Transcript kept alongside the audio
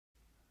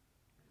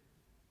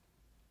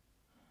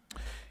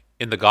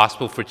In the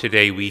gospel for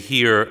today, we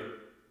hear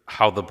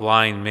how the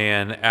blind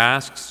man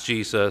asks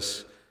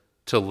Jesus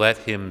to let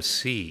him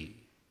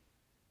see.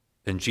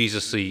 And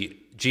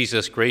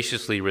Jesus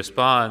graciously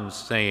responds,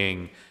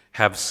 saying,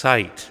 "Have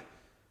sight,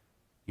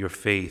 your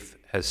faith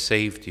has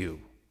saved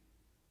you."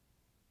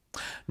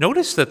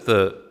 Notice that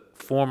the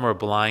former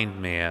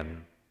blind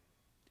man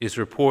is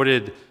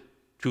reported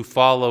to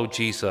follow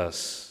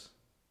Jesus,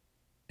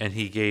 and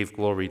he gave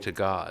glory to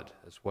God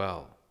as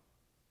well.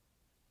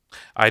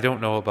 I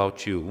don't know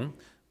about you,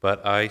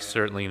 but I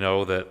certainly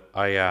know that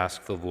I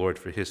ask the Lord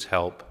for his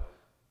help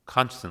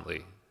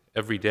constantly,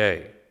 every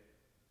day.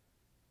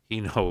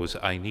 He knows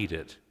I need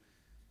it.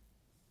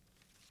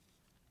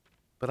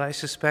 But I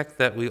suspect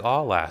that we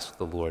all ask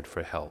the Lord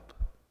for help,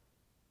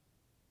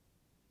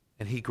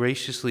 and he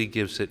graciously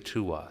gives it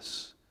to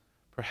us.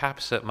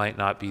 Perhaps that might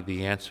not be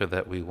the answer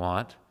that we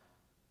want,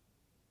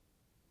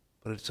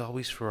 but it's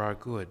always for our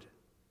good,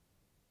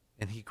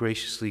 and he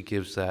graciously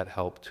gives that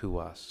help to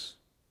us.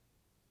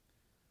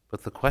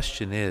 But the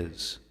question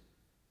is,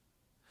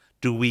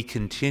 do we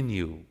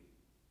continue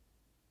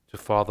to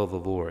follow the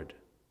Lord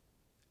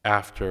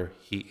after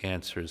he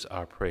answers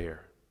our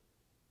prayer?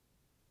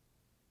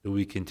 Do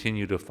we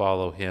continue to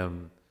follow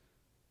him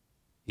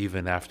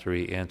even after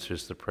he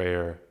answers the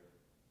prayer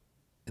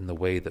in the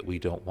way that we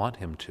don't want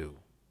him to?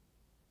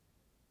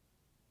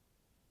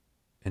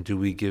 And do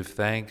we give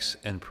thanks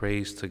and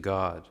praise to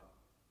God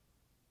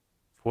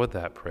for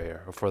that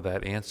prayer or for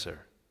that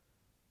answer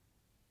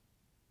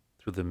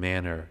through the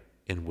manner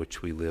in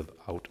which we live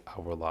out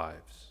our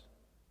lives?